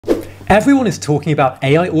Everyone is talking about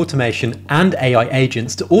AI automation and AI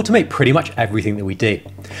agents to automate pretty much everything that we do.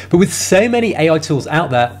 But with so many AI tools out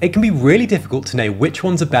there, it can be really difficult to know which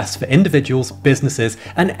ones are best for individuals, businesses,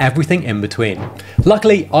 and everything in between.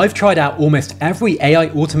 Luckily, I've tried out almost every AI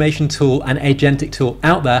automation tool and agentic tool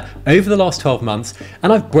out there over the last 12 months,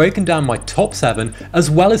 and I've broken down my top 7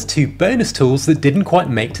 as well as 2 bonus tools that didn't quite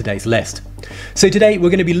make today's list. So today we're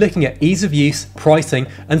going to be looking at ease of use, pricing,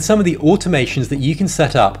 and some of the automations that you can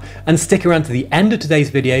set up, and stick around to the end of today's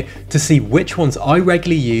video to see which ones I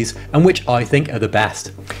regularly use and which I think are the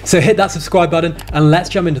best. So hit that subscribe button and let's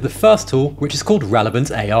jump into the first tool, which is called Relevance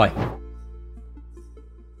AI.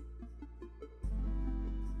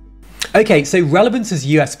 Okay, so Relevance's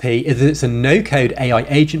USP is that it's a no-code AI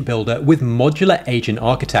agent builder with modular agent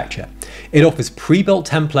architecture. It offers pre-built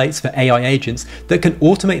templates for AI agents that can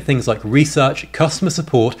automate things like research, customer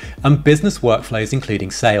support, and business workflows,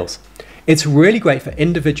 including sales. It's really great for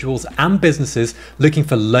individuals and businesses looking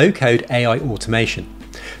for low-code AI automation.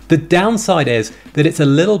 The downside is that it's a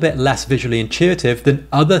little bit less visually intuitive than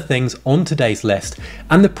other things on today's list,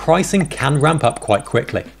 and the pricing can ramp up quite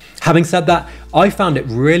quickly. Having said that, I found it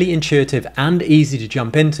really intuitive and easy to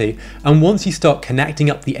jump into, and once you start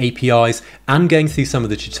connecting up the APIs and going through some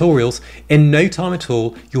of the tutorials, in no time at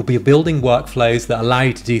all, you'll be building workflows that allow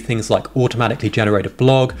you to do things like automatically generate a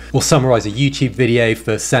blog, or summarize a YouTube video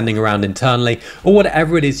for sending around internally, or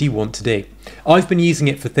whatever it is you want to do. I've been using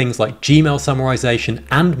it for things like Gmail summarization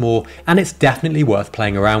and more, and it's definitely worth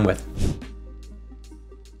playing around with.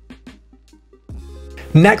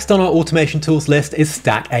 Next on our automation tools list is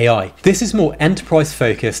Stack AI. This is more enterprise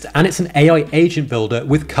focused, and it's an AI agent builder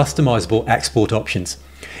with customizable export options.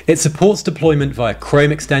 It supports deployment via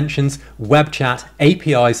Chrome extensions, web chat,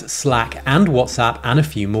 APIs, Slack, and WhatsApp, and a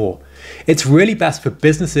few more. It's really best for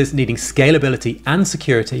businesses needing scalability and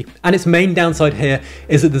security, and its main downside here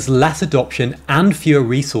is that there's less adoption and fewer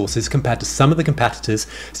resources compared to some of the competitors,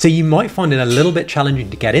 so you might find it a little bit challenging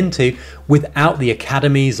to get into without the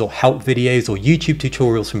academies or help videos or YouTube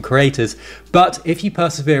tutorials from creators. But if you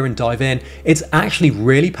persevere and dive in, it's actually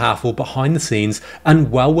really powerful behind the scenes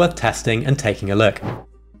and well worth testing and taking a look.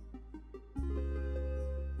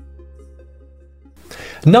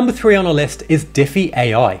 Number 3 on our list is Diffie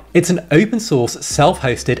AI. It's an open source,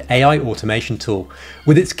 self-hosted AI automation tool,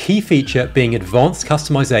 with its key feature being advanced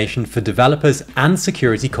customization for developers and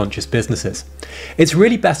security conscious businesses. It's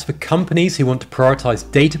really best for companies who want to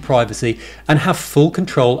prioritize data privacy and have full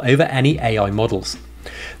control over any AI models.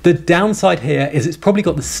 The downside here is it's probably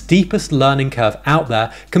got the steepest learning curve out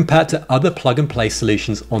there compared to other plug and play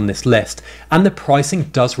solutions on this list, and the pricing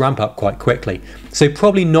does ramp up quite quickly. So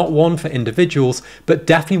probably not one for individuals, but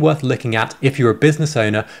definitely worth looking at if you're a business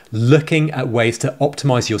owner looking at ways to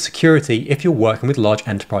optimize your security if you're working with large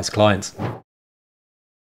enterprise clients.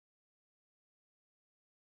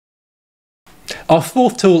 Our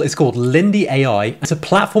fourth tool is called Lindy AI. It's a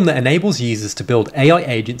platform that enables users to build AI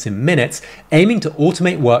agents in minutes, aiming to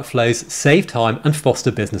automate workflows, save time, and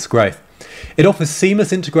foster business growth. It offers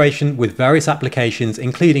seamless integration with various applications,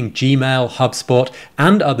 including Gmail, HubSpot,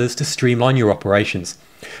 and others to streamline your operations.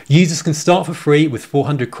 Users can start for free with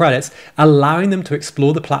 400 credits, allowing them to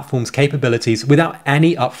explore the platform's capabilities without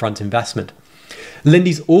any upfront investment.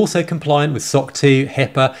 Lindy's also compliant with SOC 2,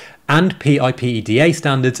 HIPAA, and PIPEDA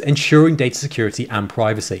standards, ensuring data security and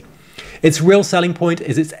privacy. Its real selling point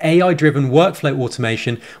is its AI-driven workflow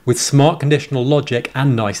automation with smart conditional logic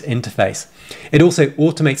and nice interface. It also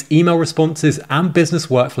automates email responses and business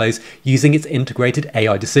workflows using its integrated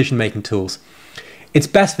AI decision-making tools. It's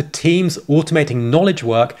best for teams automating knowledge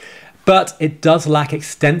work, but it does lack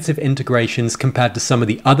extensive integrations compared to some of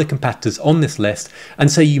the other competitors on this list, and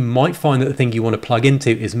so you might find that the thing you want to plug into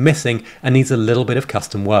is missing and needs a little bit of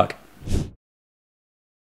custom work.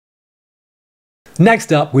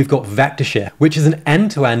 Next up, we've got VectorShare, which is an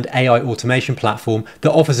end-to-end AI automation platform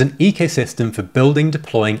that offers an ecosystem for building,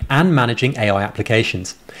 deploying, and managing AI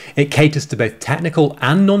applications. It caters to both technical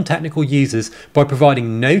and non-technical users by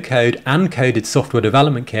providing no-code and coded software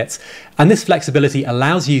development kits, and this flexibility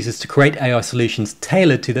allows users to create AI solutions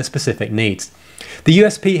tailored to their specific needs. The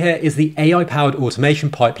USP here is the AI-powered automation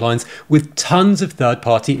pipelines with tons of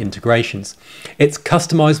third-party integrations. Its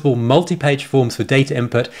customizable multi-page forms for data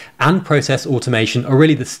input and process automation are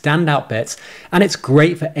really the standout bits, and it's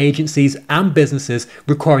great for agencies and businesses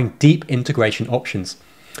requiring deep integration options.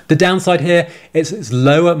 The downside here is its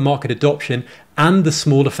lower market adoption and the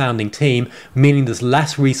smaller founding team, meaning there's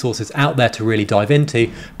less resources out there to really dive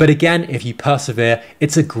into, but again, if you persevere,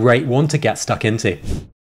 it's a great one to get stuck into.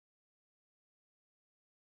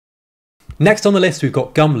 Next on the list, we've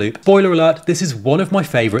got Gumloop. Spoiler alert, this is one of my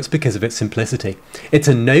favorites because of its simplicity. It's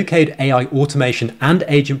a no-code AI automation and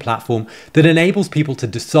agent platform that enables people to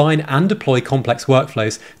design and deploy complex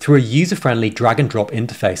workflows through a user-friendly drag and drop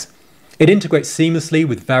interface. It integrates seamlessly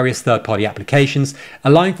with various third-party applications,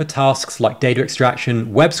 allowing for tasks like data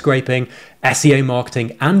extraction, web scraping, SEO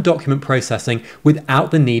marketing, and document processing without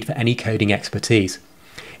the need for any coding expertise.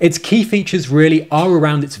 Its key features really are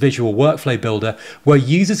around its visual workflow builder, where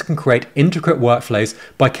users can create intricate workflows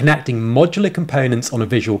by connecting modular components on a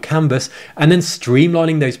visual canvas and then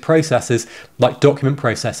streamlining those processes like document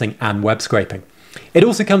processing and web scraping. It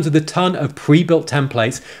also comes with a ton of pre-built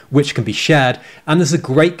templates which can be shared, and there's a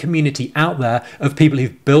great community out there of people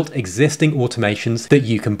who've built existing automations that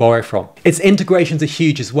you can borrow from. Its integrations are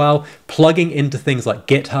huge as well, plugging into things like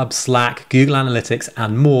GitHub, Slack, Google Analytics,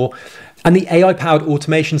 and more. And the AI-powered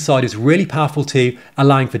automation side is really powerful too,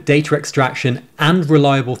 allowing for data extraction and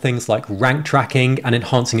reliable things like rank tracking and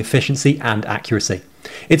enhancing efficiency and accuracy.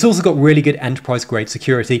 It's also got really good enterprise-grade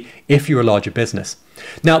security if you're a larger business.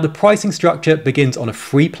 Now, the pricing structure begins on a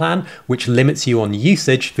free plan, which limits you on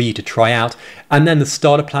usage for you to try out, and then the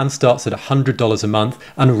starter plan starts at $100 a month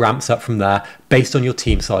and ramps up from there based on your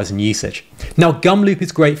team size and usage. Now, Gumloop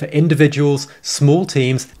is great for individuals, small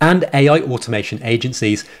teams, and AI automation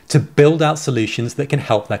agencies to build out solutions that can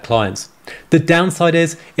help their clients. The downside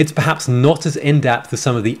is it's perhaps not as in-depth as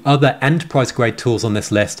some of the other enterprise-grade tools on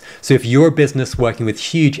this list, so if you're a business working with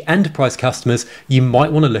huge enterprise customers, you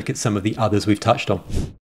might want to look at some of the others we've touched on.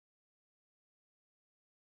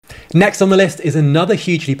 Next on the list is another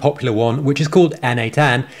hugely popular one, which is called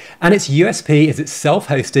N8N, and its USP is its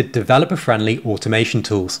self-hosted, developer-friendly automation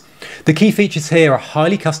tools. The key features here are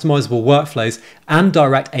highly customizable workflows and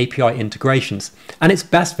direct API integrations, and it's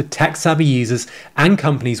best for tech-savvy users and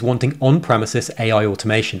companies wanting on-premises AI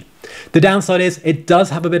automation. The downside is it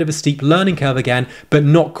does have a bit of a steep learning curve again, but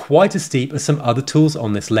not quite as steep as some other tools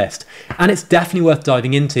on this list. And it's definitely worth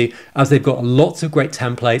diving into, as they've got lots of great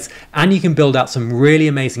templates and you can build out some really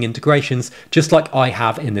amazing integrations just like I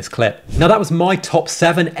have in this clip. Now, that was my top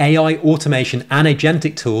 7 AI automation and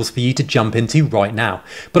agentic tools for you to jump into right now.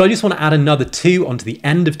 But I just want to add another 2 onto the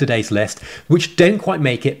end of today's list, which don't quite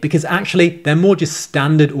make it because actually they're more just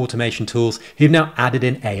standard automation tools who've now added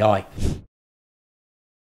in AI.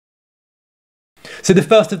 So the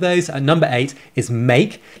first of those at number 8 is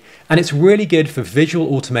Make, and it's really good for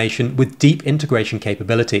visual automation with deep integration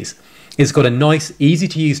capabilities. It's got a nice, easy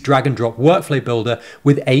to use drag and drop workflow builder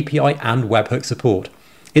with API and webhook support.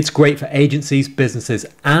 It's great for agencies, businesses,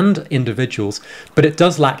 and individuals, but it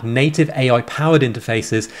does lack native AI powered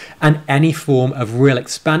interfaces and any form of real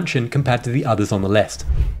expansion compared to the others on the list.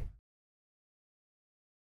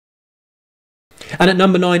 And at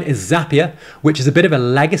number 9 is Zapier, which is a bit of a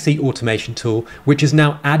legacy automation tool, which has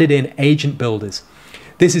now added in agent builders.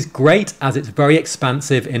 This is great as it's very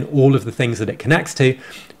expansive in all of the things that it connects to,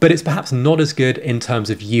 but it's perhaps not as good in terms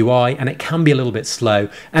of UI, and it can be a little bit slow,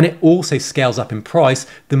 and it also scales up in price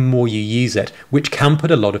the more you use it, which can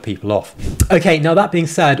put a lot of people off. Okay, now that being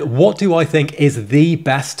said, what do I think is the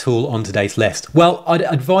best tool on today's list? Well, I'd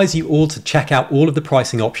advise you all to check out all of the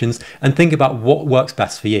pricing options and think about what works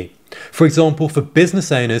best for you. For example, for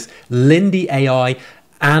business owners, Lindy AI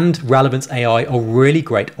and Relevance AI are really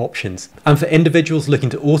great options. And for individuals looking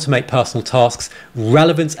to automate personal tasks,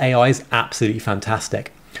 Relevance AI is absolutely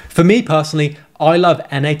fantastic. For me personally, I love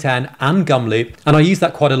N8N and Gumloop, and I use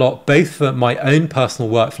that quite a lot, both for my own personal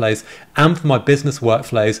workflows and for my business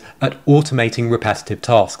workflows at automating repetitive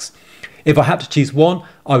tasks. If I had to choose one,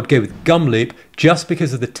 I would go with Gumloop just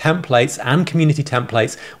because of the templates and community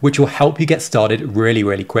templates, which will help you get started really,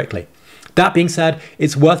 really quickly. That being said,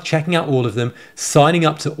 it's worth checking out all of them, signing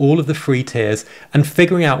up to all of the free tiers, and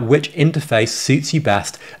figuring out which interface suits you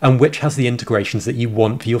best and which has the integrations that you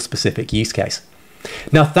want for your specific use case.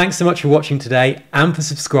 Now, thanks so much for watching today and for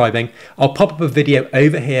subscribing. I'll pop up a video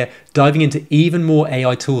over here diving into even more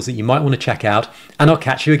AI tools that you might want to check out, and I'll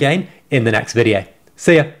catch you again in the next video.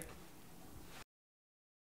 See ya.